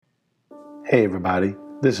Hey everybody,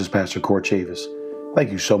 this is Pastor Cord Chavis.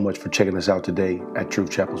 Thank you so much for checking us out today at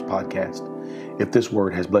Truth Chapel's podcast. If this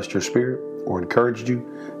word has blessed your spirit or encouraged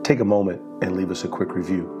you, take a moment and leave us a quick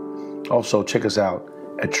review. Also, check us out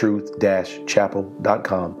at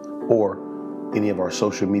truth-chapel.com or any of our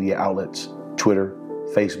social media outlets, Twitter,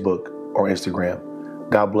 Facebook, or Instagram.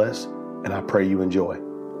 God bless, and I pray you enjoy.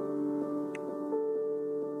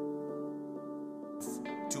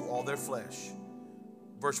 To all their flesh.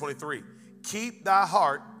 Verse 23, keep thy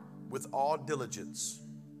heart with all diligence,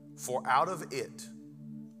 for out of it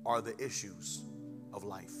are the issues of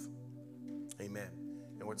life. Amen.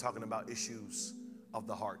 And we're talking about issues of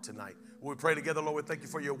the heart tonight. We pray together, Lord, we thank you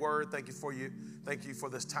for your word. Thank you for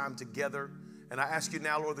this time together. And I ask you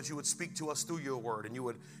now, Lord, that you would speak to us through your word, and you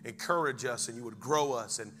would encourage us, and you would grow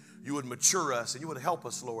us, and you would mature us, and you would help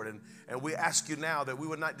us, Lord. And we ask you now that we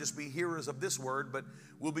would not just be hearers of this word, but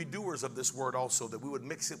we'll be doers of this word also, that we would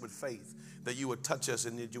mix it with faith, that you would touch us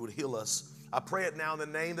and that you would heal us. I pray it now in the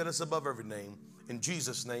name that is above every name, in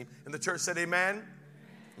Jesus' name. And the church said amen.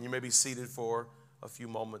 And you may be seated for a few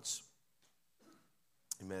moments.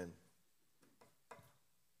 Amen.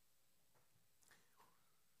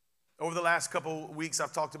 Over the last couple weeks,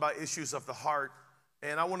 I've talked about issues of the heart,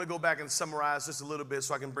 and I want to go back and summarize just a little bit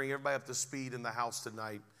so I can bring everybody up to speed in the house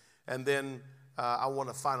tonight. And then I want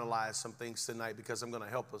to finalize some things tonight because I'm going to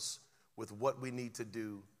help us with what we need to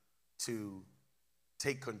do to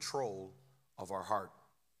take control of our heart.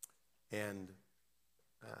 And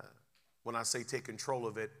when I say take control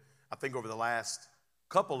of it, I think over the last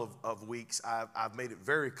couple of weeks, I've made it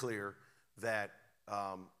very clear that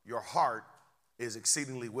your heart is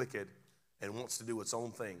exceedingly wicked and wants to do its own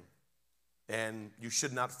thing. And you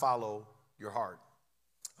should not follow your heart.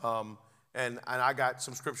 And I got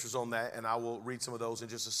some scriptures on that, and I will read some of those in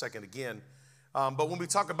just a second again. But when we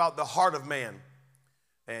talk about the heart of man,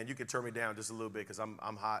 and you can turn me down just a little bit because I'm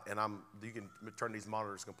hot, and you can turn these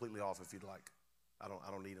monitors completely off if you'd like. I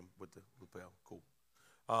don't need them with the lapel. Cool.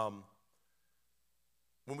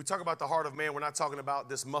 When we talk about the heart of man, we're not talking about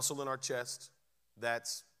this muscle in our chest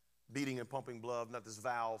that's beating and pumping blood, not this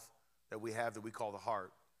valve that we have that we call the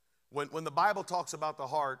heart. When the Bible talks about the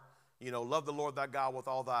heart, love the Lord thy God with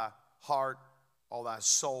all thy heart, all thy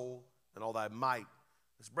soul, and all thy might.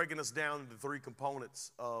 It's breaking us down into three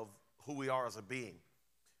components of who we are as a being.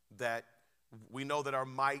 That we know that our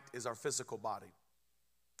might is our physical body.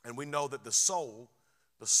 And we know that the soul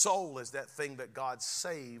is that thing that God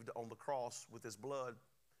saved on the cross with his blood.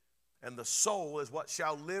 And the soul is what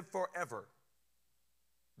shall live forever.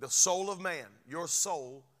 The soul of man, your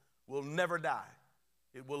soul, will never die.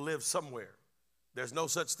 It will live somewhere. There's no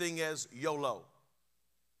such thing as YOLO.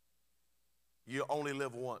 You only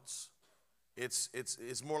live once.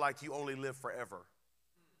 It's more like you only live forever.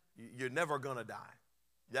 You're never going to die.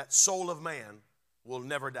 That soul of man will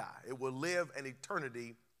never die. It will live an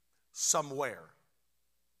eternity somewhere,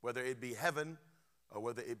 whether it be heaven or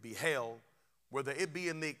whether it be hell, whether it be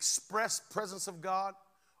in the express presence of God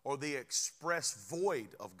or the express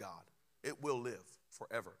void of God. It will live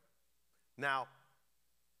forever. Now,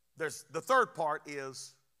 there's the third part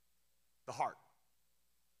is the heart,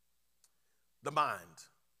 the mind,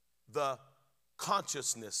 the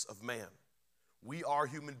consciousness of man. We are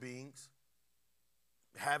human beings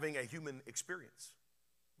having a human experience.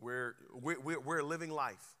 We're living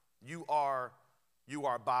life. You are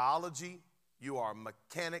biology, you are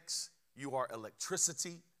mechanics, you are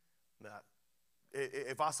electricity. Now,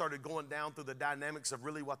 if I started going down through the dynamics of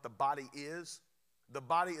really what the body is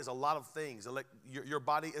a lot of things. Your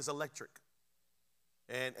body is electric,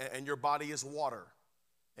 and your body is water,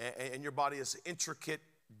 and your body is intricate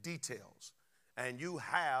details. And you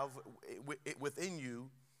have within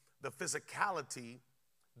you the physicality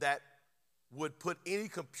that would put any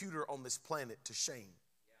computer on this planet to shame.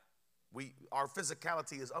 Our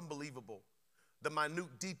physicality is unbelievable. The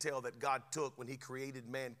minute detail that God took when he created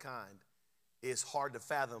mankind is hard to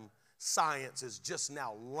fathom. Science is just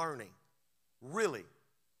now learning really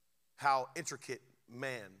how intricate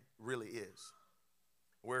man really is.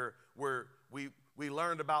 We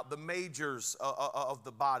learned about the majors of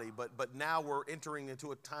the body, but now we're entering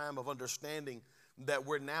into a time of understanding that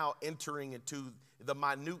we're now entering into the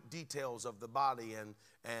minute details of the body and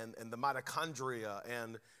the mitochondria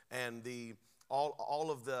and the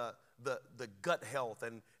all of the gut health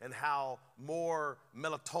and how more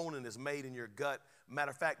melatonin is made in your gut.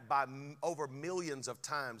 Matter of fact, by over millions of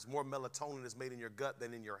times, more melatonin is made in your gut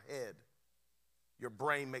than in your head. Your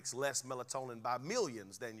brain makes less melatonin by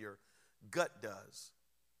millions than your gut does.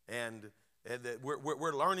 And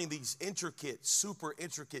we're learning these intricate, super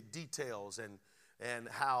intricate details and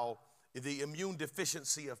how the immune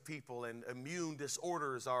deficiency of people and immune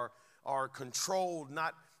disorders are controlled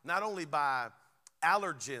not only by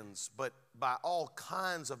allergens, but by all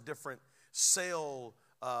kinds of different cell,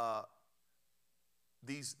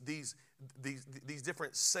 these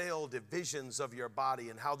different cell divisions of your body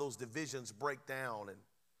and how those divisions break down.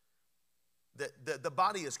 And the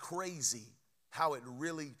body is crazy how it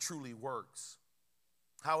really truly works.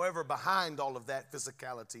 However, behind all of that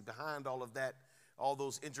physicality, behind all of that, all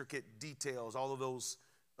those intricate details, all of those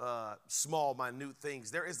small, minute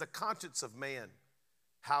things, there is the conscience of man,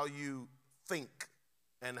 how you think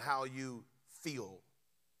and how you feel.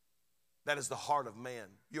 That is the heart of man,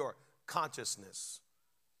 your consciousness.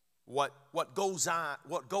 What goes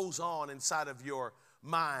on inside of your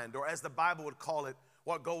mind, or as the Bible would call it,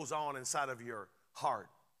 what goes on inside of your heart,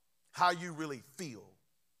 how you really feel.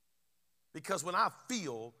 Because when I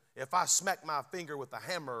feel, if I smack my finger with a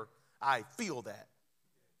hammer, I feel that.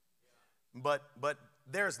 But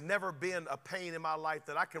there's never been a pain in my life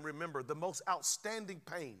that I can remember. The most outstanding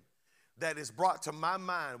pain that is brought to my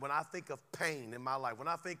mind when I think of pain in my life, when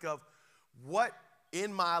I think of what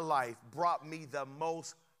in my life brought me the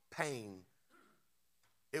most pain,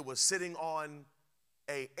 it was sitting on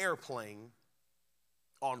an airplane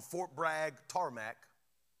on Fort Bragg tarmac,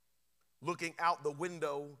 looking out the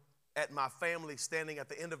window at my family standing at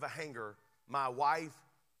the end of a hangar, my wife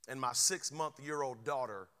and my 6-month-old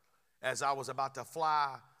daughter, as I was about to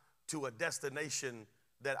fly to a destination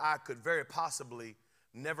that I could very possibly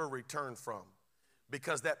never return from,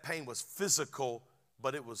 because that pain was physical,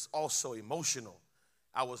 but it was also emotional.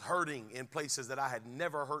 I was hurting in places that I had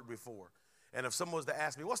never hurt before. And if someone was to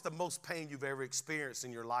ask me, what's the most pain you've ever experienced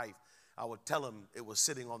in your life? I would tell them it was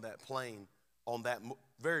sitting on that plane on that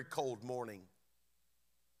very cold morning.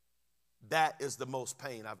 That is the most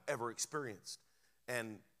pain I've ever experienced.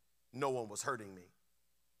 And no one was hurting me.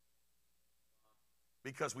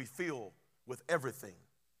 Because we feel with everything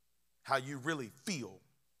how you really feel.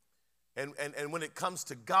 And when it comes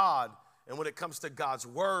to God, and when it comes to God's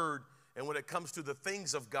word, and when it comes to the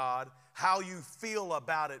things of God, how you feel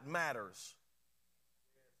about it matters.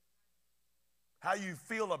 How you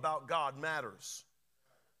feel about God matters.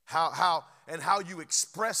 How you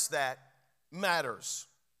express that matters.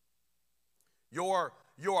 Your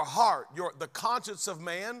heart, the conscience of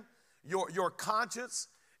man, your conscience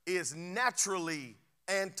is naturally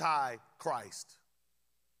anti-Christ.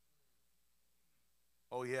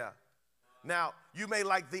 Oh yeah. Now, you may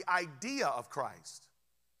like the idea of Christ.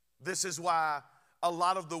 This is why a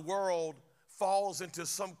lot of the world falls into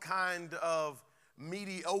some kind of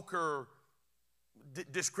mediocre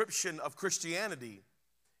description of Christianity.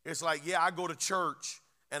 It's like, yeah, I go to church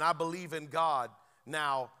and I believe in God.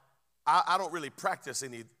 Now, I don't really practice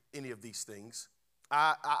any of these things.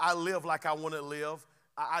 I live like I want to live.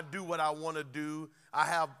 I do what I want to do.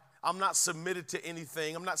 I'm not submitted to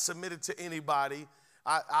anything. I'm not submitted to anybody.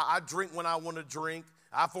 I drink when I want to drink.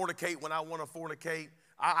 I fornicate when I want to fornicate.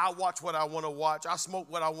 I watch what I want to watch. I smoke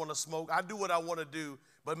what I want to smoke. I do what I want to do.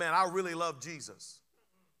 But man, I really love Jesus.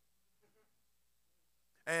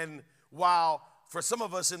 And while for some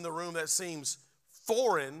of us in the room that seems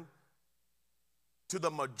foreign to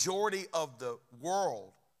the majority of the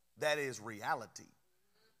world, that is reality.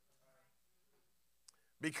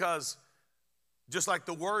 Because just like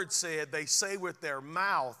the word said, they say with their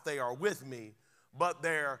mouth they are with me, but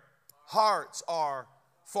their hearts are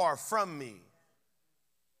far from me.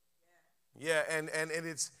 Yeah, and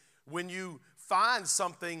it's when you find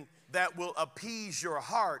something that will appease your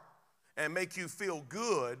heart and make you feel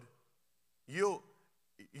good, you'll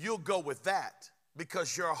go with that,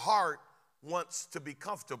 because your heart wants to be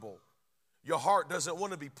comfortable. Your heart doesn't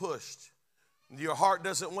want to be pushed. Your heart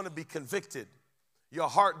doesn't want to be convicted. Your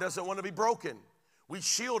heart doesn't want to be broken. We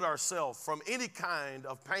shield ourselves from any kind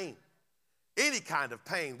of pain. Any kind of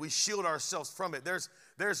pain, we shield ourselves from it.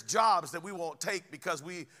 There's jobs that we won't take because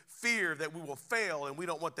we fear that we will fail and we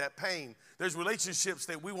don't want that pain. There's relationships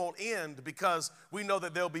that we won't end because we know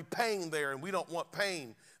that there'll be pain there and we don't want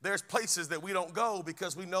pain. There's places that we don't go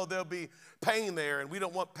because we know there'll be pain there and we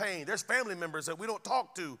don't want pain. There's family members that we don't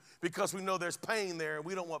talk to because we know there's pain there and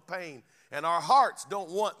we don't want pain. And our hearts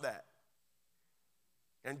don't want that.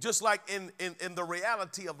 And just like in the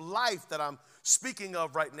reality of life that I'm speaking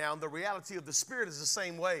of right now, the reality of the Spirit is the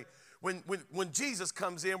same way. When Jesus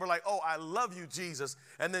comes in, we're like, oh, I love you, Jesus.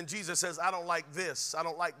 And then Jesus says, I don't like this. I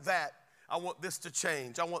don't like that. I want this to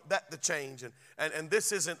change. I want that to change. And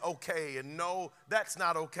this isn't okay. And no, that's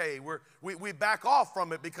not okay. We back off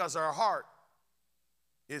from it because our heart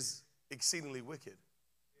is exceedingly wicked.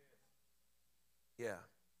 Yeah.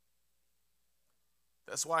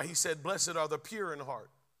 That's why he said, blessed are the pure in heart,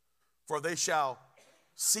 for they shall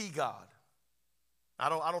see God. I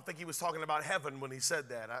don't think he was talking about heaven when he said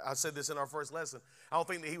that. I said this in our first lesson. I don't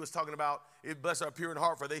think that he was talking about, blessed are pure in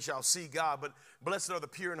heart, for they shall see God. But blessed are the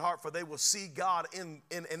pure in heart, for they will see God in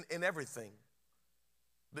everything.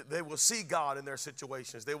 They will see God in their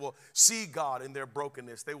situations. They will see God in their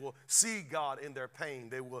brokenness. They will see God in their pain.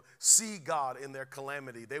 They will see God in their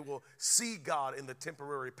calamity. They will see God in the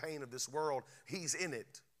temporary pain of this world. He's in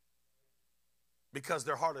it because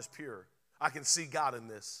their heart is pure. I can see God in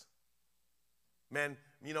this. Man,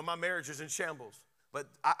 you know, my marriage is in shambles, but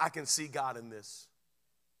I can see God in this.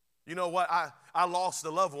 You know what? I lost a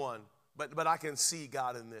loved one, but I can see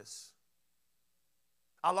God in this.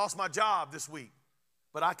 I lost my job this week,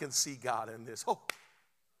 but I can see God in this. Oh,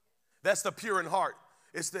 that's the pure in heart.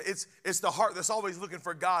 It's the heart that's always looking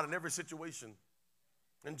for God in every situation.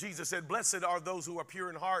 And Jesus said, blessed are those who are pure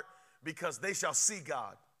in heart because they shall see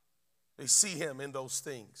God. They see him in those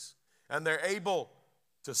things, and they're able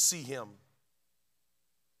to see him.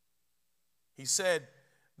 He said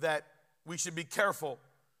that we should be careful,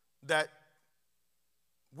 that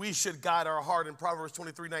we should guide our heart in Proverbs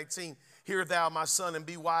 23:19. Hear thou, my son, and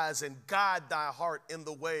be wise, and guide thy heart in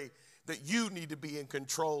the way that you need to be in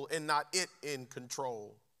control and not it in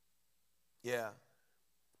control. Yeah.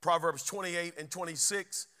 Proverbs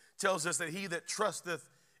 28:26 tells us that he that trusteth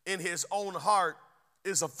in his own heart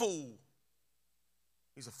is a fool.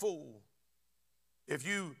 He's a fool. If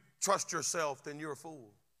you trust yourself, then you're a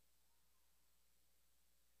fool.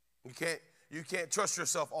 You can't trust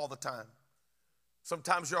yourself all the time.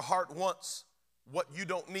 Sometimes your heart wants what you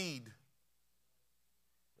don't need.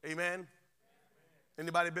 Amen?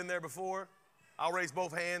 Anybody been there before? I'll raise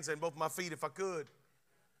both hands and both my feet if I could.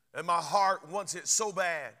 And my heart wants it so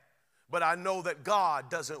bad, but I know that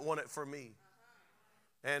God doesn't want it for me.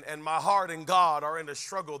 And my heart and God are in a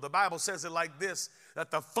struggle. The Bible says it like this,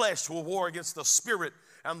 that the flesh will war against the spirit,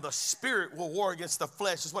 and the spirit will war against the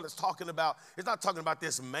flesh. Is what it's talking about. It's not talking about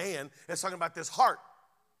this man. It's talking about this heart,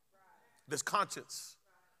 this conscience.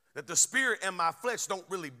 That the spirit and my flesh don't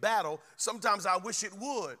really battle. Sometimes I wish it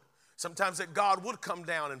would. Sometimes that God would come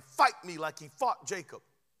down and fight me like he fought Jacob.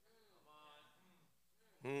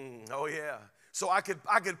 Oh yeah. So I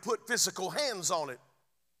could put physical hands on it.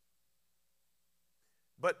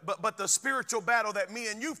 But the spiritual battle that me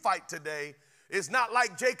and you fight today is not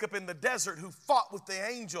like Jacob in the desert who fought with the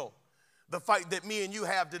angel. The fight that me and you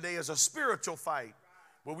have today is a spiritual fight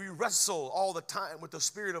where we wrestle all the time with the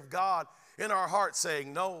Spirit of God in our heart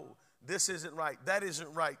saying, no, this isn't right. That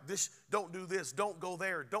isn't right. Don't do this. Don't go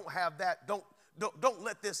there. Don't have that. Don't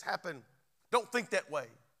let this happen. Don't think that way.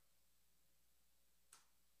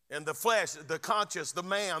 And the flesh, the conscience, the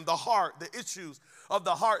man, the heart, the issues of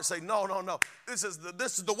the heart say, no. This is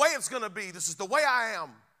the way it's going to be. This is the way I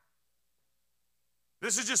am.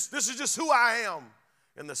 This is just who I am.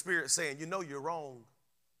 And the Spirit saying, you know you're wrong.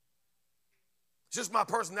 It's just my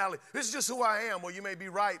personality. This is just who I am. Well, you may be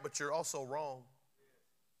right, but you're also wrong.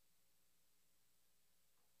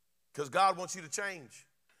 Because God wants you to change.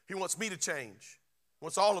 He wants me to change. He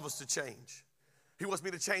wants all of us to change. He wants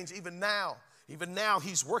me to change even now. Even now,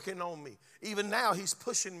 he's working on me. Even now, he's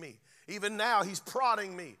pushing me. Even now, he's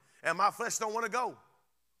prodding me. And my flesh don't want to go.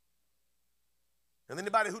 And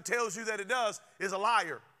anybody who tells you that it does is a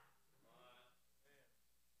liar.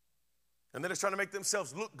 And then it's trying to make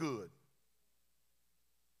themselves look good.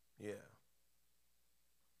 Yeah.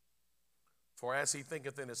 For as he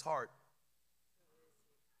thinketh in his heart,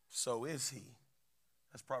 so is he.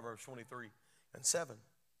 That's Proverbs 23:7.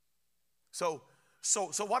 So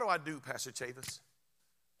what do I do, Pastor Chavis?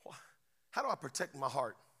 How do I protect my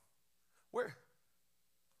heart?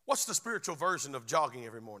 What's the spiritual version of jogging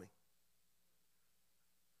every morning?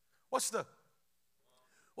 What's the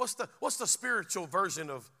spiritual version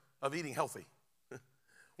of eating healthy?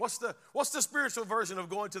 What's the spiritual version of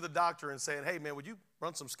going to the doctor and saying, hey man, would you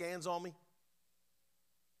run some scans on me?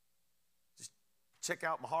 Just check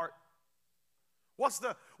out my heart. What's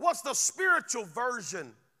the spiritual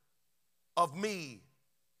version of me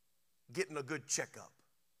getting a good checkup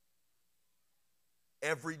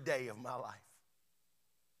every day of my life?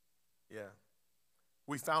 Yeah.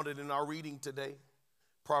 We found it in our reading today,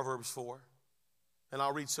 Proverbs 4. And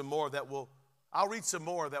I'll read some more that will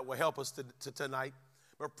help us to tonight.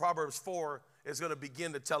 But Proverbs 4 is going to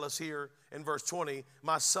begin to tell us here in verse 20,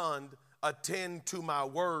 my son, attend to my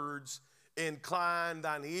words, incline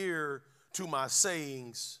thine ear to my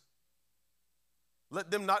sayings.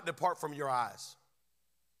 Let them not depart from your eyes.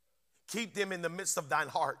 Keep them in the midst of thine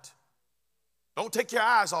heart. Don't take your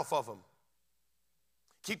eyes off of them.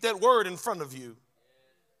 Keep that word in front of you.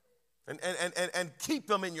 And keep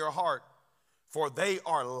them in your heart. For they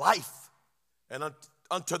are life and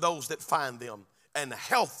unto those that find them, and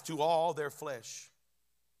health to all their flesh.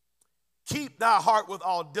 Keep thy heart with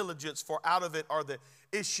all diligence, for out of it are the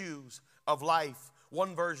issues of life.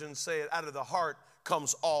 One version said, out of the heart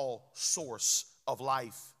comes all source of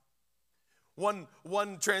life. One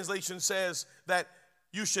translation says that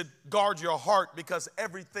you should guard your heart because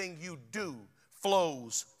everything you do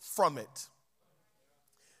flows from it.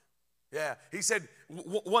 Yeah, he said,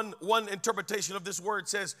 one interpretation of this word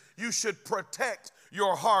says you should protect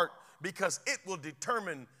your heart because it will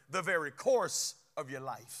determine the very course of your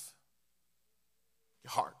life.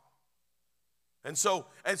 Your heart. And so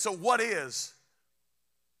what is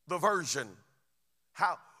the version?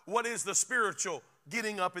 What is the spiritual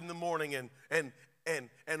getting up in the morning and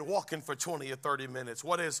walking for 20 or 30 minutes?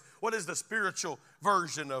 What is the spiritual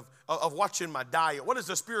version of watching my diet? What is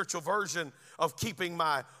the spiritual version of keeping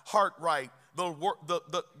my heart right?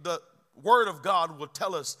 The Word of God will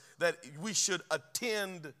tell us that we should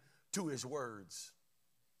attend to His words.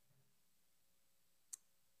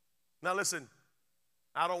 Now listen,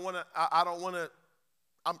 I don't want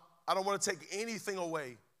to take anything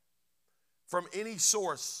away from any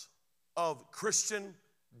source of Christian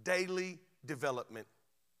daily development.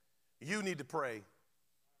 You need to pray,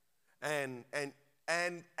 and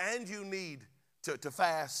you need to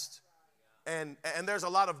fast, and there's a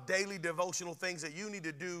lot of daily devotional things that you need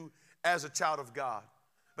to do as a child of God.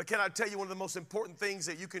 But can I tell you, one of the most important things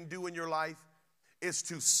that you can do in your life is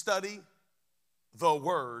to study the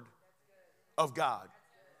Word of God.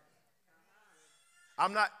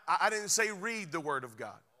 I didn't say read the Word of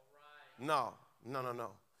God. No.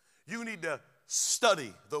 You need to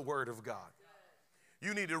study the Word of God.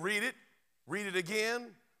 You need to read it again,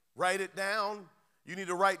 write it down. You need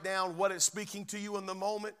to write down what it's speaking to you in the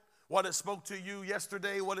moment, what it spoke to you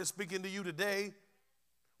yesterday, what it's speaking to you today,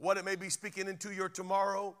 what it may be speaking into your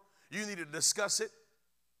tomorrow. You need to discuss it.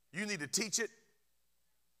 You need to teach it.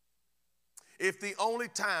 If the only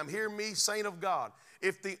time, hear me, saint of God,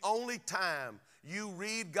 if the only time you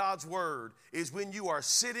read God's word is when you are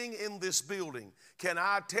sitting in this building, can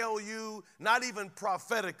I tell you, not even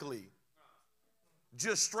prophetically,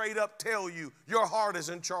 just straight up tell you, your heart is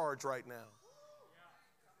in charge right now.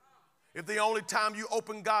 If the only time you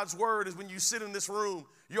open God's word is when you sit in this room,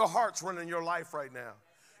 your heart's running your life right now.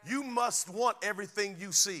 You must want everything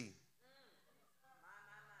you see.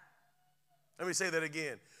 Let me say that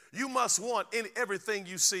again. You must want everything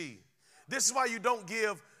you see. This is why you don't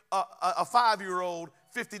give a 5-year-old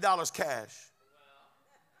 $50 cash.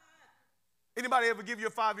 Anybody ever give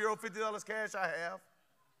your 5-year-old $50 cash? I have.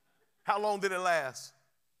 How long did it last?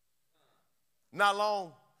 Not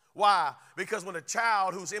long. Why? Because when a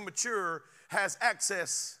child who's immature has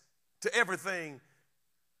access to everything,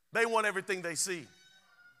 they want everything they see.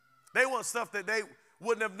 They want stuff that they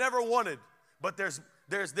wouldn't have never wanted, but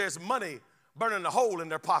there's money burning a hole in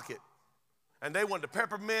their pocket. And they want the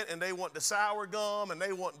peppermint, and they want the sour gum, and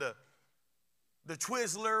they want the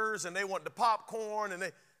Twizzlers, and they want the popcorn, and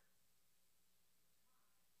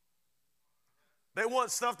they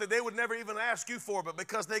want stuff that they would never even ask you for, but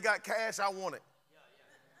because they got cash, I want it.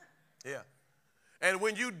 Yeah. And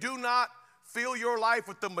when you do not fill your life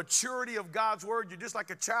with the maturity of God's word, you're just like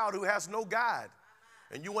a child who has no guide.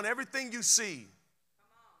 And you want everything you see.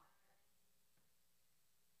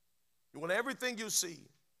 You want everything you see.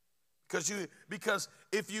 Because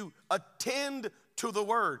if you attend to the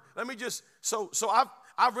word, let me just, so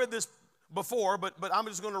I've read this before, but I'm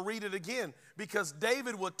just going to read it again because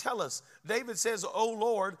David will tell us. David says, "O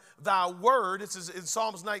Lord, thy word," this is in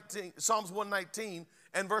Psalms 119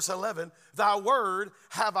 and verse 11, "Thy word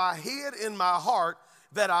have I hid in my heart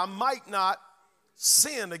that I might not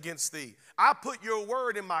sin against thee." I put your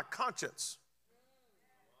word in my conscience.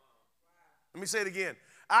 Let me say it again.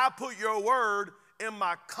 I put your word in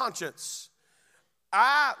my conscience.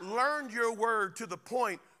 I learned your word to the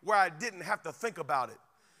point where I didn't have to think about it.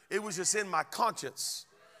 It was just in my conscience.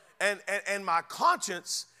 And my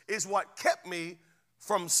conscience is what kept me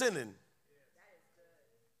from sinning.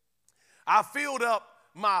 I filled up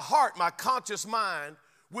my heart, my conscious mind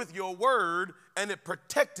with your word, and it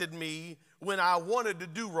protected me when I wanted to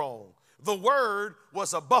do wrong. The word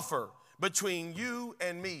was a buffer between you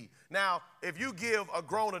and me. Now, if you give a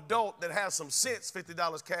grown adult that has some sense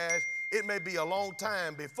 $50 cash, it may be a long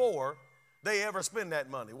time before they ever spend that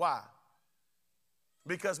money. Why?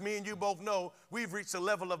 Because me and you both know we've reached a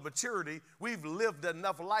level of maturity. We've lived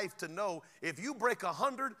enough life to know if you break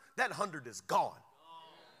 100, that 100 is gone.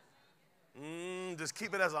 Just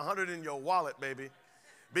keep it as 100 in your wallet, baby.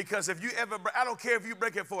 Because if you ever, I don't care if you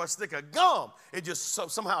break it for a stick of gum, it just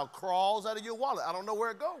somehow crawls out of your wallet. I don't know where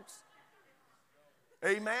it goes.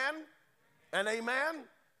 Amen and amen.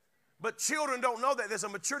 But children don't know that there's a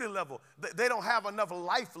maturity level. They don't have enough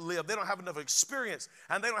life lived. They don't have enough experience.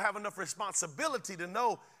 And they don't have enough responsibility to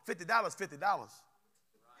know $50, $50.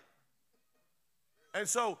 And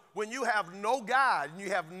so when you have no guide and you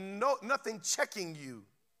have nothing checking you,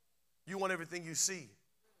 you want everything you see.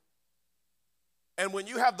 And when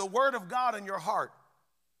you have the word of God in your heart,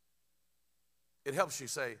 it helps you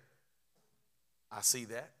say, I see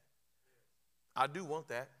that. I do want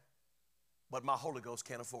that. But my Holy Ghost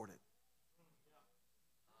can't afford it.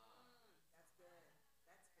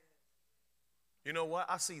 You know what?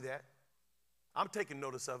 I see that. I'm taking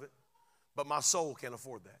notice of it, but my soul can't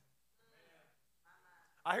afford that.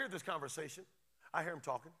 I hear this conversation. I hear him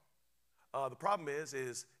talking. The problem is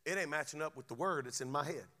it ain't matching up with the word that's in my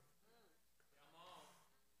head.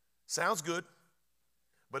 Sounds good,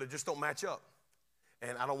 but it just don't match up.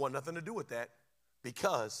 And I don't want nothing to do with that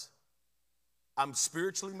because I'm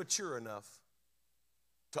spiritually mature enough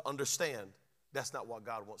to understand that's not what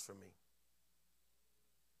God wants from me.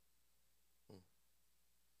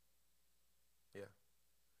 Yeah.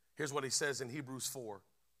 Here's what he says in Hebrews 4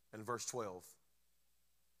 and verse 12.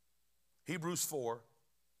 Hebrews 4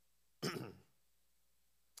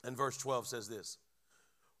 and verse 12 says this.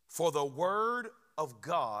 For the word of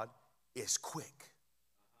God is quick.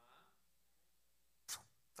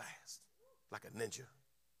 Fast. Like a ninja.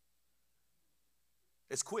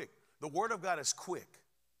 It's quick. The word of God is quick.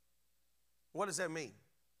 What does that mean?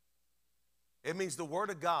 It means the word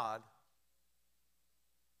of God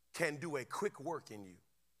can do a quick work in you.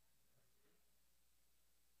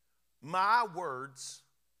 My words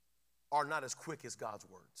are not as quick as God's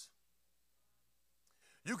words.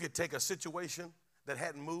 You could take a situation that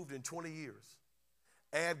hadn't moved in 20 years,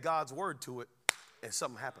 add God's word to it, and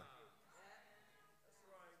something happened.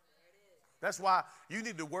 That's why you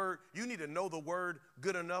need the word, you need to know the word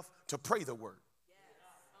good enough to pray the word.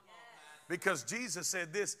 Because Jesus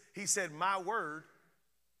said this, he said, my word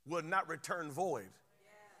will not return void.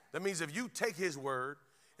 That means if you take his word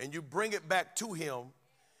and you bring it back to him,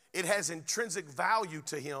 it has intrinsic value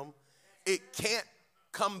to him. It can't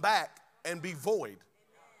come back and be void.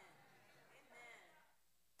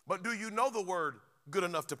 But do you know the word good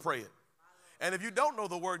enough to pray it? And if you don't know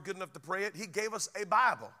the word good enough to pray it, he gave us a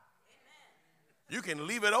Bible. You can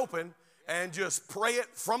leave it open and just pray it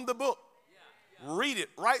from the book. Read it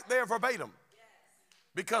right there verbatim.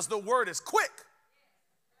 Because the word is quick.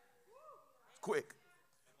 It's quick.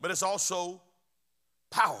 But it's also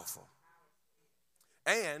powerful.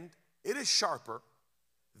 And it is sharper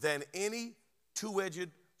than any two-edged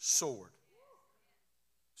sword.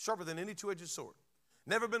 Sharper than any two-edged sword.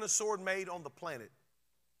 Never been a sword made on the planet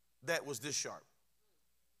that was this sharp.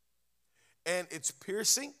 And it's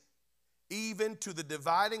piercing even to the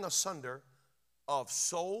dividing asunder of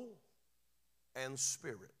soul and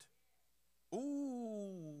spirit.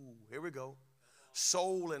 Ooh, here we go.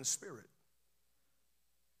 Soul and spirit.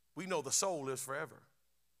 We know the soul lives forever.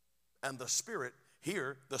 And the spirit,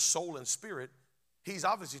 here, the soul and spirit, he's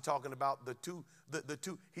obviously talking about the two.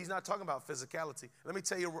 He's not talking about physicality. Let me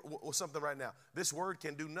tell you something right now. This word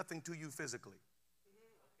can do nothing to you physically.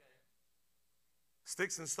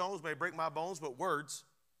 Sticks and stones may break my bones, but words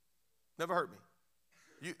never hurt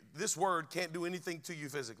me. This word can't do anything to you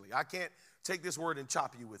physically. I can't take this word and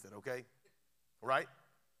chop you with it, okay? Right?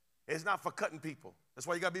 It's not for cutting people. That's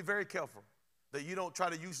why you got to be very careful that you don't try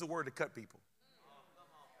to use the word to cut people.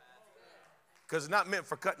 Because it's not meant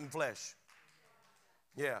for cutting flesh.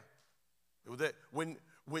 Yeah. When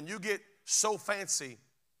you get so fancy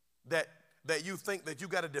that you think that you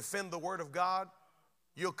got to defend the word of God,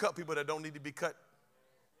 you'll cut people that don't need to be cut.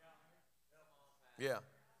 Yeah.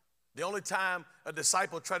 The only time a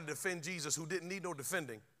disciple tried to defend Jesus who didn't need no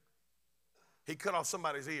defending, he cut off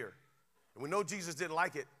somebody's ear. And we know Jesus didn't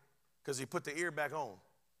like it because he put the ear back on.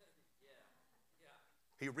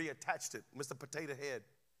 He reattached it, Mr. Potato Head.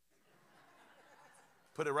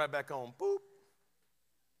 Put it right back on. Boop.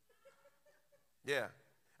 Yeah.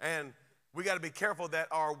 And we got to be careful that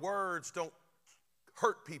our words don't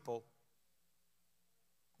hurt people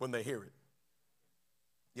when they hear it.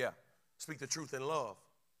 Yeah. Speak the truth in love.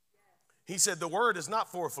 He said the word is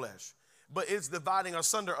not for flesh, but it's dividing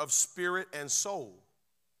asunder of spirit and soul.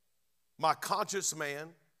 My conscious man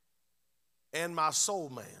and my soul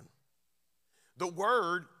man. The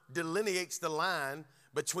word delineates the line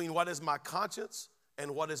between what is my conscience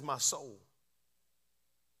and what is my soul.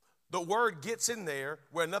 The word gets in there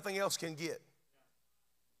where nothing else can get.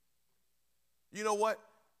 You know what?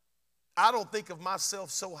 I don't think of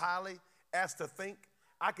myself so highly as to think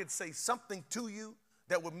I could say something to you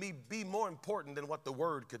that would be more important than what the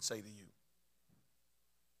word could say to you.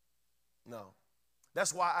 No.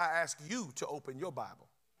 That's why I ask you to open your Bible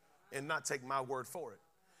and not take my word for it.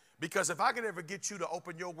 Because if I could ever get you to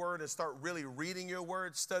open your word and start really reading your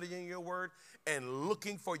word, studying your word, and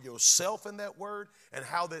looking for yourself in that word and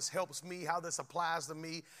how this helps me, how this applies to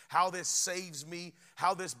me, how this saves me,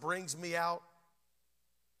 how this brings me out,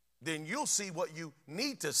 then you'll see what you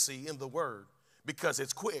need to see in the word, because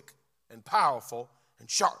it's quick and powerful and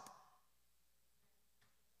sharp.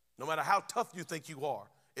 No matter how tough you think you are,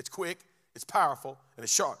 it's quick, it's powerful, and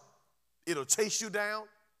it's sharp. It'll chase you down,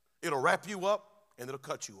 it'll wrap you up, and it'll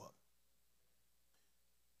cut you up.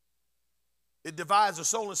 It divides the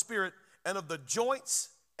soul and spirit and of the joints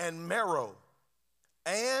and marrow.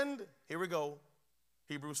 And, here we go,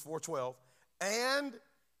 Hebrews 4:12, and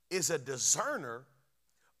is a discerner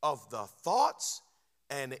of the thoughts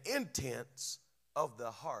and intents of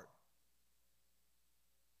the heart.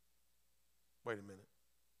 Wait a minute.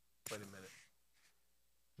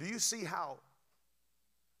 Do you see how,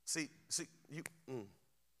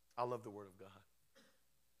 I love the word of God.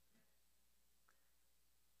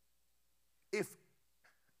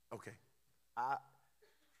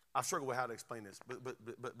 I struggle with how to explain this,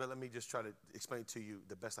 but let me just try to explain it to you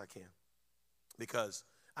the best I can, because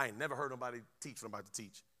I ain't never heard nobody teach what I'm about to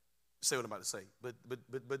teach, say what I'm about to say.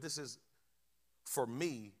 But this is, for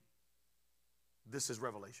me, this is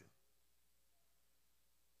revelation.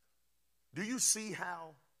 Do you see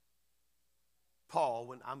how Paul,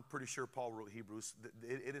 when I'm pretty sure Paul wrote Hebrews,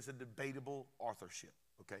 it is a debatable authorship,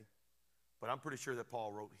 okay? But I'm pretty sure that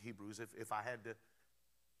Paul wrote Hebrews. If I had to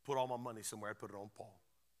put all my money somewhere, I'd put it on Paul.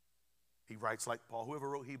 He writes like Paul. Whoever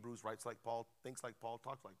wrote Hebrews writes like Paul, thinks like Paul,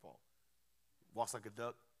 talks like Paul. Walks like a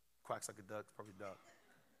duck, quacks like a duck, probably a duck.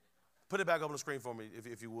 Put it back up on the screen for me,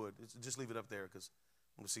 if you would. Just leave it up there, because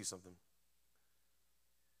I want to see something.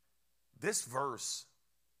 This verse,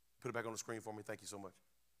 put it back on the screen for me. Thank you so much.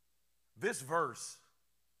 This verse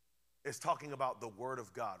is talking about the Word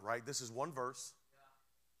of God, right? This is one verse.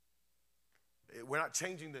 We're not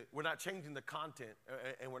changing the content,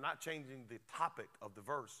 and we're not changing the topic of the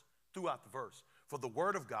verse throughout the verse. For the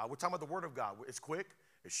Word of God, we're talking about the Word of God. It's quick,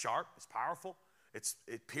 it's sharp, it's powerful,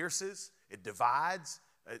 it pierces, it divides,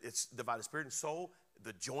 it's divided spirit and soul,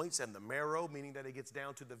 the joints and the marrow, meaning that it gets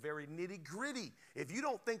down to the very nitty-gritty. If you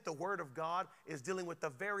don't think the Word of God is dealing with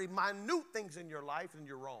the very minute things in your life, then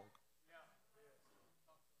you're wrong.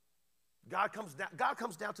 God comes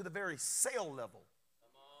down to the very cell level,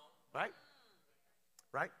 right?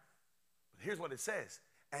 Right? But here's what it says.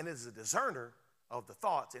 And is a discerner of the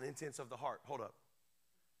thoughts and intents of the heart. Hold up.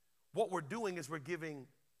 What we're doing is we're giving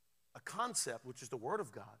a concept, which is the Word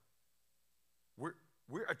of God.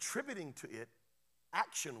 We're attributing to it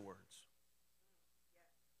action words.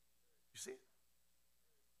 You see it?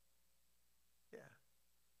 Yeah.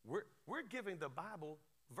 We're giving the Bible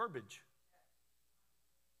verbiage.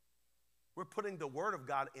 We're putting the Word of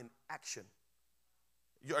God in action.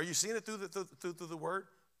 Are you seeing it through the word?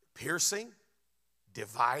 Piercing,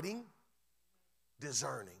 dividing,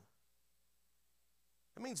 discerning.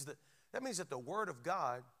 That means that the Word of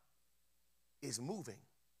God is moving.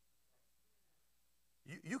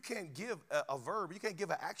 You can't give a verb, you can't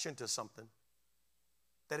give an action to something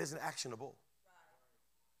that isn't actionable.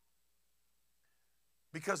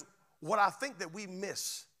 Because what I think that we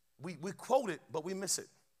miss, we quote it, but we miss it.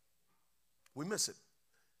 We miss it.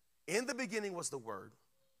 In the beginning was the Word,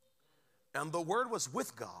 and the Word was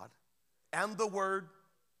with God, and the Word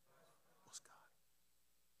was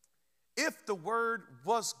God. If the Word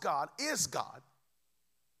was God, is God,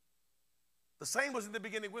 the same was in the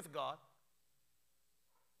beginning with God,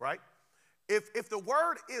 right? If the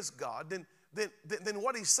Word is God, then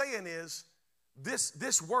what he's saying is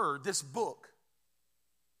this word, this book,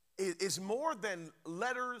 is more than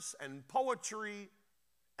letters and poetry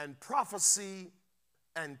and prophecy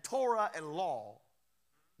and Torah and law.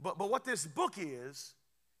 But what this book is,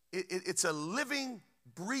 it's a living,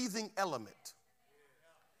 breathing element.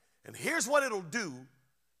 And here's what it'll do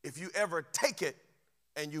if you ever take it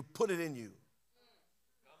and you put it in you.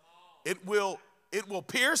 It will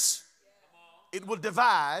pierce, it will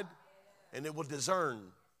divide, and it will discern.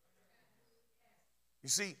 You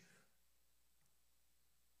see,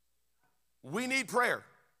 we need prayer.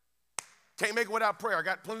 Can't make it without prayer. I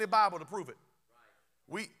got plenty of Bible to prove it.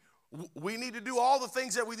 We need to do all the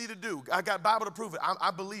things that we need to do. I got Bible to prove it. I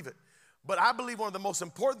believe it. But I believe one of the most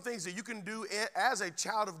important things that you can do as a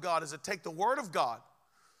child of God is to take the Word of God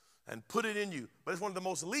and put it in you. But it's one of the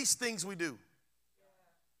most least things we do.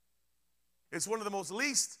 It's one of the most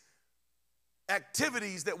least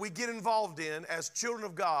activities that we get involved in as children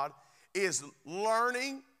of God is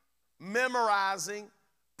learning, memorizing,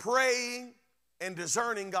 praying, and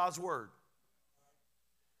discerning God's word.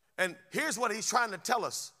 And here's what he's trying to tell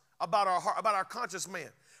us about our heart, about our conscious man.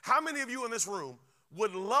 How many of you in this room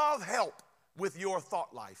would love help with your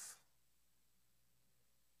thought life?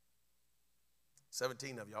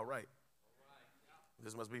 17 of y'all, right?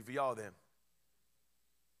 This must be for y'all then.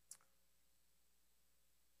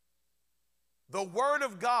 The word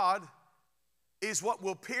of God is what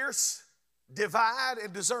will pierce, divide,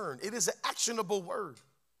 and discern. It is an actionable word.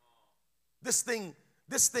 This thing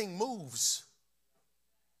moves.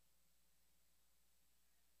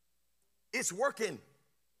 It's working.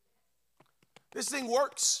 This thing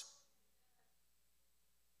works.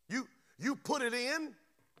 You put it in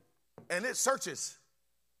and it searches.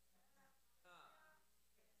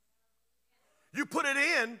 You put it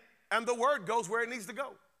in and the word goes where it needs to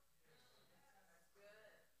go.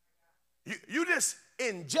 You just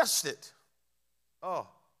ingest it. Oh.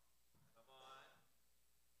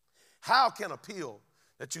 How can a pill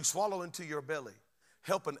that you swallow into your belly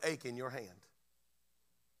help an ache in your hand?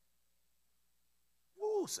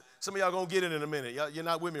 Ooh, some of y'all gonna get it in a minute. You're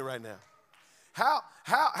not with me right now.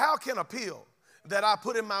 How can a pill that I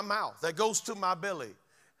put in my mouth that goes to my belly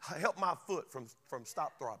help my foot from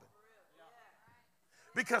stop throbbing?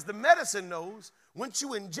 Because the medicine knows once you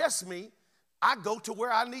ingest me, I go to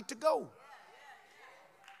where I need to go.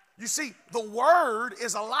 You see, the word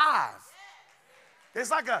is alive.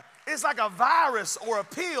 It's like a virus or a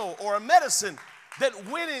pill or a medicine that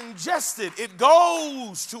when ingested, it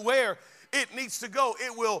goes to where it needs to go.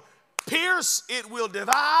 It will pierce, it will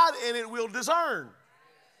divide, and it will discern.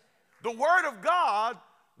 The word of God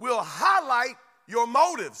will highlight your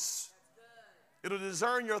motives. It'll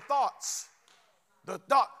discern your thoughts.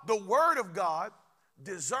 The word of God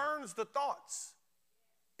discerns the thoughts.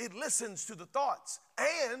 It listens to the thoughts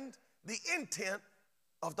and the intent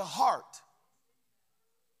of the heart.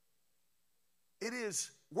 It is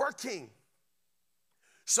working.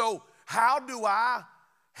 So how do I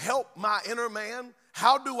help my inner man?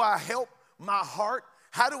 How do I help my heart?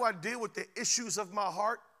 How do I deal with the issues of my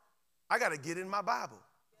heart? I got to get in my Bible.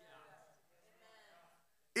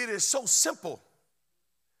 It is so simple.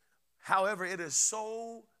 However, it is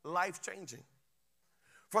so life-changing.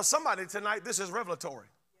 For somebody tonight, this is revelatory.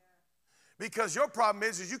 Because your problem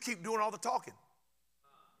is you keep doing all the talking.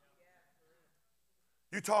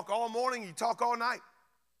 You talk all morning, you talk all night.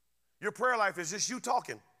 Your prayer life is just you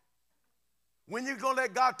talking. When you going to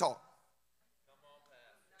let God talk?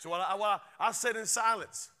 So I sat in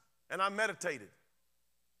silence and I meditated.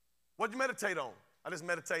 What'd you meditate on? I just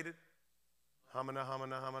meditated. Hamana,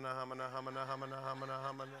 hamana, hamana, hamana, hamana, hamana,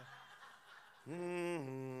 hamana,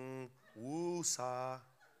 hamana. Woo-sa.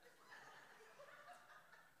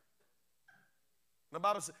 The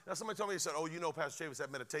Bible said, now somebody told me, they said, oh, you know, Pastor Chavis, that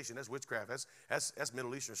meditation, that's witchcraft. That's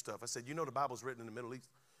Middle Eastern stuff. I said, you know the Bible's written in the Middle East.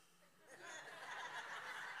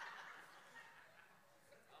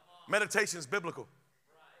 Meditation is biblical.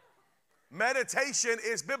 Meditation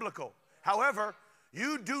is biblical. However,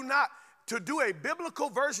 to do a biblical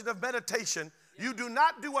version of meditation, you do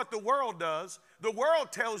not do what the world does. The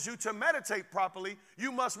world tells you to meditate properly,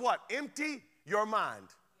 you must what? Empty your mind.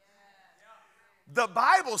 The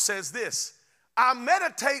Bible says this, I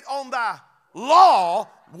meditate on thy law,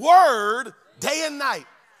 word, day and night.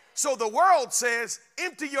 So the world says,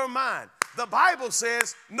 empty your mind. The Bible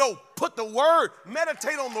says, no, put the word,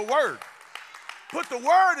 meditate on the word. Put the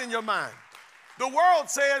word in your mind. The world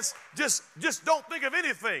says, just don't think of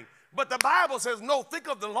anything. But the Bible says, no, think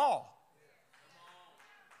of the law.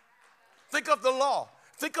 Think of the law.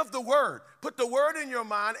 Think of the word. Put the word in your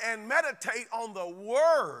mind and meditate on the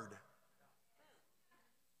word.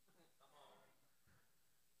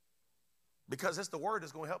 Because it's the word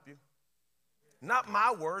that's going to help you. Not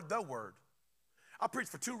my word, the word. I preach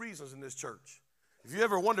for two reasons in this church. If you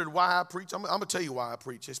ever wondered why I preach, I'm going to tell you why I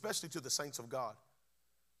preach, especially to the saints of God.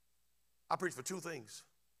 I preach for two things,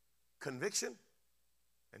 conviction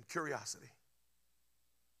and curiosity.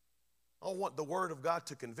 I don't want the word of God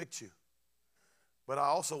to convict you, but I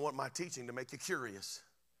also want my teaching to make you curious.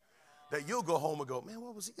 That you'll go home and go, man,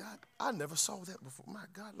 what was he? I never saw that before. My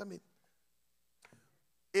God, let me.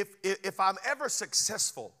 If I'm ever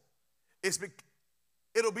successful,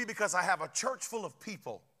 it'll be because I have a church full of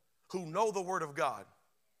people who know the word of God.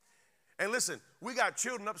 And listen, we got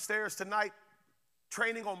children upstairs tonight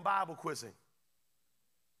training on Bible quizzing.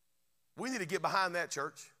 We need to get behind that,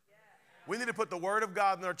 church. We need to put the word of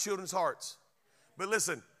God in our children's hearts. But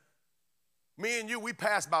listen, me and you, we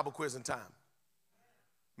passed Bible quizzing time.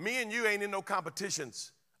 Me and you ain't in no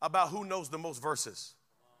competitions about who knows the most verses.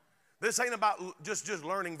 This ain't about just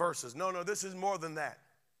learning verses. No, this is more than that.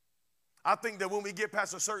 I think that when we get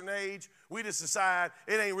past a certain age, we just decide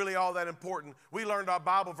it ain't really all that important. We learned our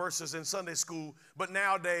Bible verses in Sunday school, but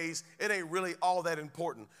nowadays it ain't really all that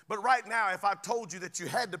important. But right now, if I told you that you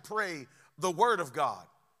had to pray the Word of God,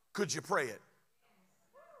 could you pray it?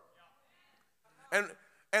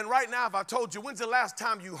 And right now, if I told you, when's the last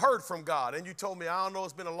time you heard from God? And you told me, I don't know,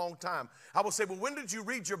 it's been a long time. I would say, well, when did you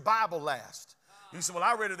read your Bible last? You said, well,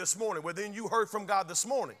 I read it this morning. Well, then you heard from God this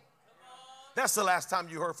morning. That's the last time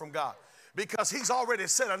you heard from God. Because he's already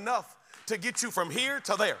said enough to get you from here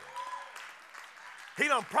to there. He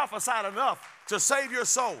done prophesied enough to save your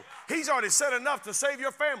soul. He's already said enough to save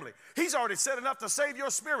your family. He's already said enough to save your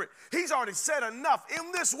spirit. He's already said enough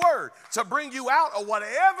in this word to bring you out of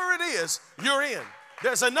whatever it is you're in.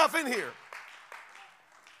 There's enough in here.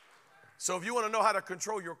 So if you want to know how to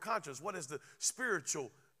control your conscience, what is the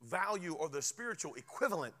spiritual value or the spiritual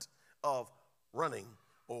equivalent of running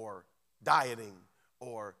or dieting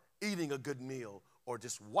or eating a good meal or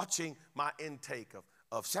just watching my intake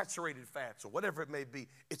of saturated fats or whatever it may be,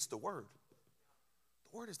 it's the Word.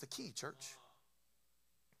 The Word is the key, church.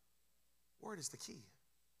 Word is the key.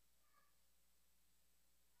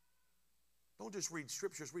 Don't just read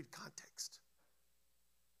scriptures, read context.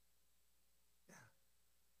 Yeah.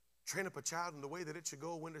 Train up a child in the way that it should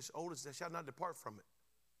go. When it's old, they shall not depart from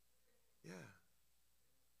it. Yeah.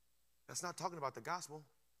 That's not talking about the gospel.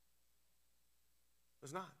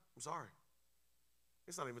 It's not. I'm sorry.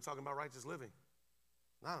 It's not even talking about righteous living.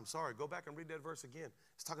 No, I'm sorry. Go back and read that verse again.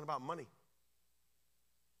 It's talking about money.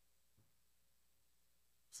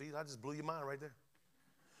 See, I just blew your mind right there.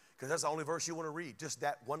 Because that's the only verse you want to read, just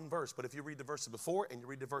that one verse. But if you read the verses before and you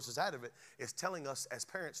read the verses out of it, it's telling us as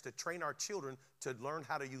parents to train our children to learn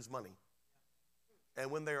how to use money.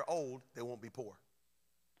 And when they're old, they won't be poor.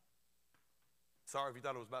 Sorry if you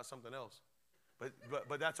thought it was about something else.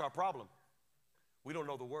 But that's our problem. We don't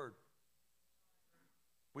know the word.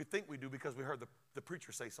 We think we do because we heard the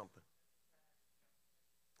preacher say something.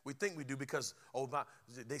 We think we do because,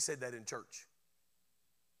 they said that in church.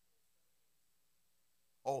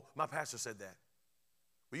 Oh, my pastor said that.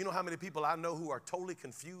 Well, you know how many people I know who are totally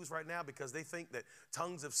confused right now because they think that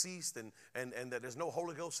tongues have ceased and that there's no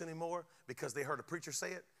Holy Ghost anymore because they heard a preacher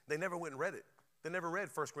say it? They never went and read it. They never read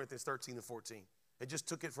 1 Corinthians 13 and 14. They just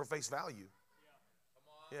took it for face value.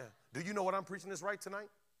 Yeah. Do you know what I'm preaching is right tonight?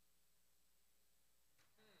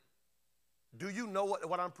 Do you know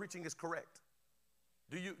what I'm preaching is correct?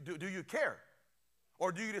 Do you care?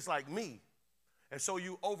 Or do you just like me? And so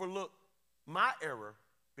you overlook my error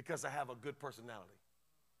because I have a good personality.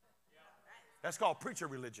 That's called preacher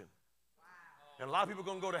religion. And a lot of people are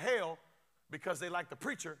going to go to hell because they like the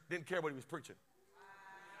preacher, didn't care what he was preaching.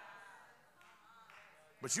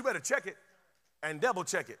 But you better check it and double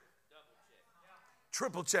check it.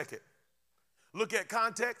 Triple check it. Look at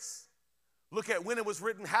context. Look at when it was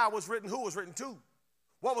written, how it was written, who it was written to.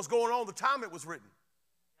 What was going on the time it was written.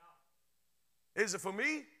 Is it for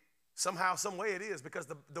me? Somehow, some way it is, because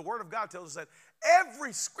the Word of God tells us that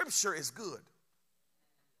every scripture is good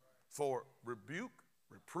for rebuke,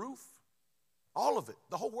 reproof, all of it.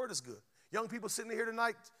 The whole Word is good. Young people sitting here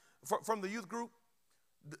tonight from the youth group,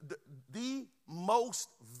 the most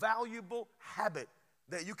valuable habit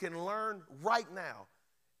that you can learn right now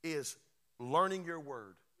is learning your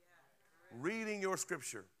Word, reading your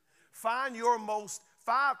scripture. Find your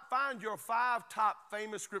 5 top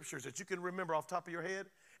famous scriptures that you can remember off the top of your head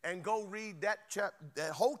and go read that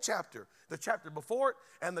whole chapter, the chapter before it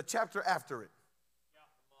and the chapter after it.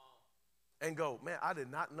 And go, man, I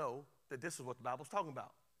did not know that this is what the Bible's talking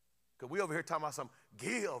about. Because we over here talking about some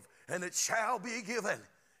give and it shall be given.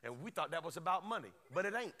 And we thought that was about money, but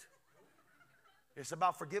it ain't. It's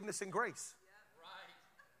about forgiveness and grace.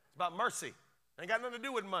 It's about mercy. Ain't got nothing to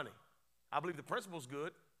do with money. I believe the principle's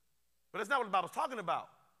good, but that's not what the Bible's talking about.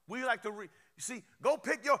 We like to read. You see, go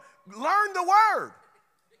learn the Word.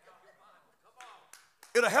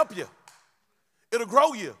 It'll help you. It'll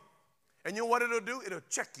grow you. And you know what it'll do? It'll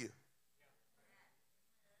check you.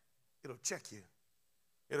 It'll check you.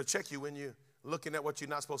 It'll check you when you're looking at what you're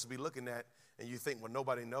not supposed to be looking at and you think, well,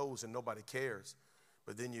 nobody knows and nobody cares.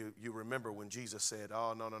 But then you remember when Jesus said,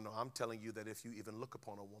 oh, no, I'm telling you that if you even look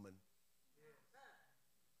upon a woman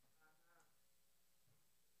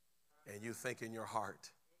and you think in your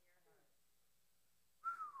heart,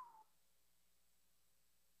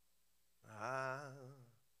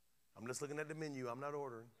 I'm just looking at the menu, I'm not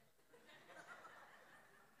ordering.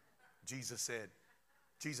 Jesus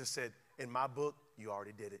said, in my book, you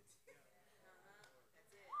already did it.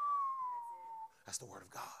 That's the Word of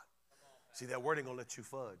God. See, that word ain't going to let you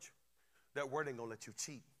fudge. That word ain't going to let you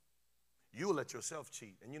cheat. You'll let yourself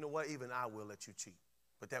cheat. And you know what? Even I will let you cheat.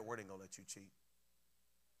 But that word ain't going to let you cheat.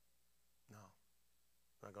 No,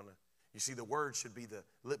 not going to. You see, the word should be the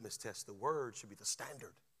litmus test. The word should be the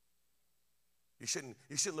standard. You shouldn't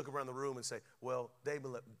look around the room and say, well, they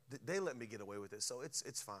let me get away with it, so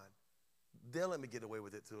it's fine. They'll let me get away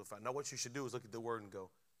with it too. Fine. Now, what you should do is look at the word and go,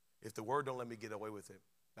 if the word don't let me get away with it,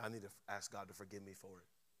 I need to ask God to forgive me for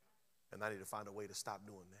it. And I need to find a way to stop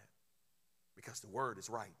doing that. Because the word is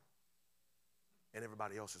right and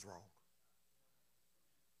everybody else is wrong.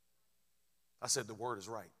 I said the word is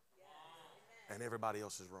right and everybody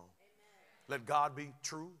else is wrong. Let God be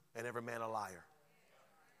true and every man a liar.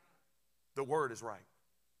 The word is right.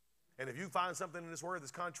 And if you find something in this word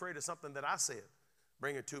that's contrary to something that I said,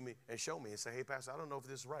 bring it to me and show me and say, hey, Pastor, I don't know if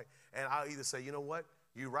this is right. And I'll either say, you know what?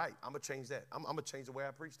 You're right. I'm going to change that. I'm going to change the way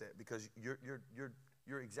I preach that because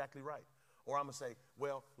you're exactly right. Or I'm going to say,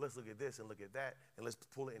 well, let's look at this and look at that and let's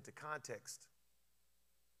pull it into context.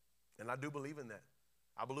 And I do believe in that.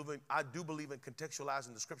 I do believe in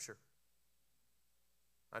contextualizing the scripture.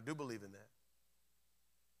 I do believe in that.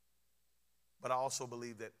 But I also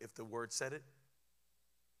believe that if the word said it,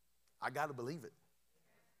 I got to believe it.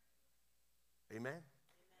 Amen?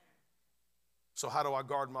 So how do I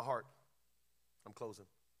guard my heart? I'm closing.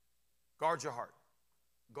 Guard your heart.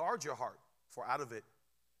 Guard your heart, for out of it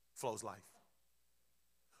flows life.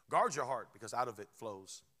 Guard your heart because out of it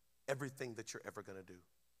flows everything that you're ever going to do.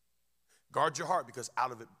 Guard your heart because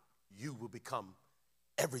out of it you will become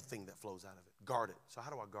everything that flows out of it. Guard it. So how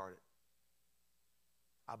do I guard it?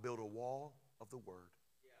 I build a wall of the word.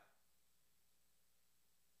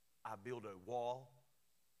 I build a wall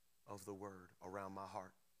of the word around my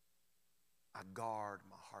heart. I guard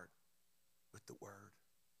my heart with the word.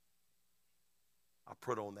 I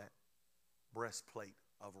put on that breastplate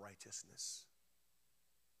of righteousness.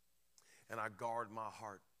 And I guard my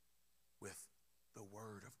heart with the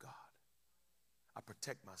word of God. I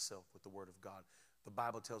protect myself with the word of God. The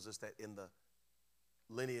Bible tells us that in the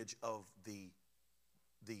lineage of the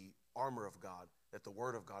armor of God, that the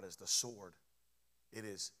word of God is the sword. It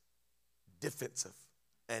is defensive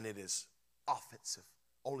and it is offensive.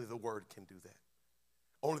 Only the word can do that.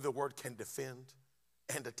 Only the word can defend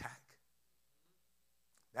and attack.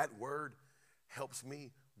 That word helps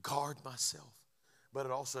me guard myself, but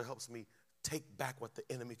it also helps me take back what the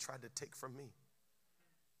enemy tried to take from me.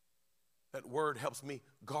 That word helps me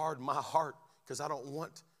guard my heart because I don't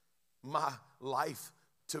want my life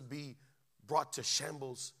to be brought to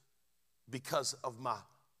shambles because of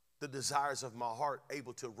the desires of my heart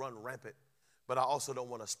able to run rampant. But I also don't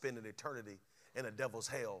want to spend an eternity in a devil's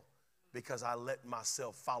hell because I let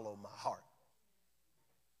myself follow my heart.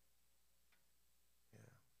 Yeah.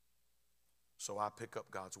 So I pick up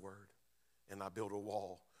God's word and I build a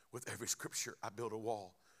wall. With every scripture, I build a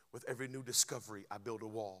wall. With every new discovery, I build a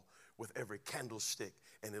wall. With every candlestick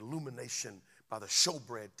and illumination by the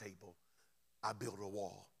showbread table, I build a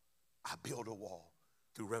wall. I build a wall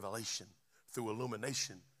through revelation, through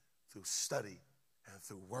illumination, through study, and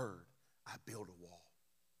through word. I build a wall.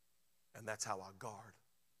 And that's how I guard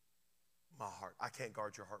my heart. I can't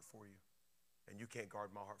guard your heart for you, and you can't guard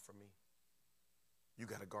my heart for me. You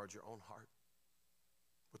got to guard your own heart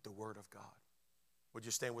with the word of God. Would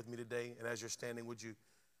you stand with me today? And as you're standing, would you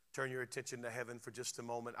turn your attention to heaven for just a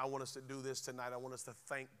moment? I want us to do this tonight. I want us to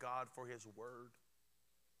thank God for his word.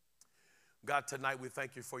 God, tonight we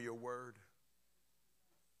thank you for your word.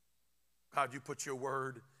 God, you put your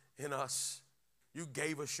word in us. You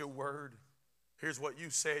gave us your word. Here's what you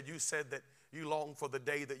said. You said that you long for the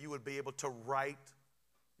day that you would be able to write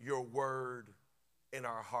your word in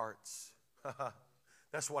our hearts.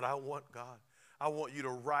 That's what I want, God. I want you to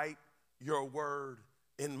write your word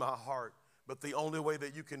in my heart. But the only way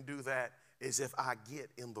that you can do that is if I get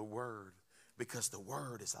in the word, because the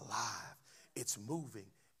word is alive. It's moving.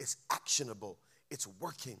 It's actionable. It's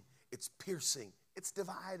working. It's piercing. It's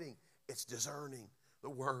dividing. It's discerning. The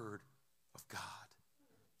word of God.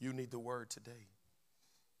 You need the word today.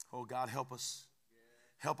 Oh, God, help us.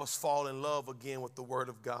 Help us fall in love again with the word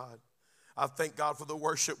of God. I thank God for the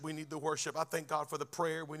worship. We need the worship. I thank God for the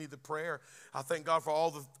prayer. We need the prayer. I thank God for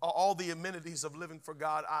all the amenities of living for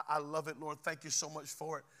God. I love it, Lord. Thank you so much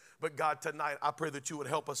for it. But God, tonight, I pray that you would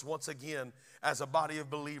help us once again as a body of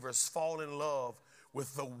believers fall in love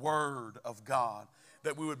with the word of God.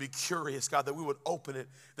 That we would be curious, God, that we would open it,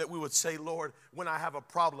 that we would say, Lord, when I have a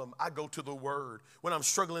problem, I go to the word. When I'm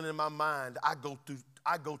struggling in my mind, I go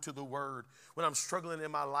to the word. When I'm struggling in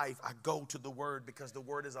my life, I go to the word because the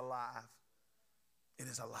word is alive. It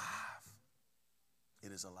is alive.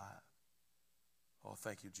 It is alive. Oh,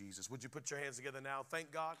 thank you, Jesus. Would you put your hands together now?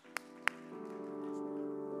 Thank God.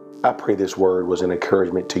 I pray this word was an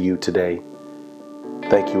encouragement to you today.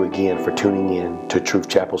 Thank you again for tuning in to Truth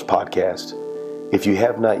Chapel's podcast. If you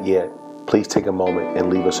have not yet, please take a moment and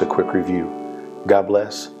leave us a quick review. God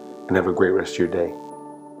bless and have a great rest of your day.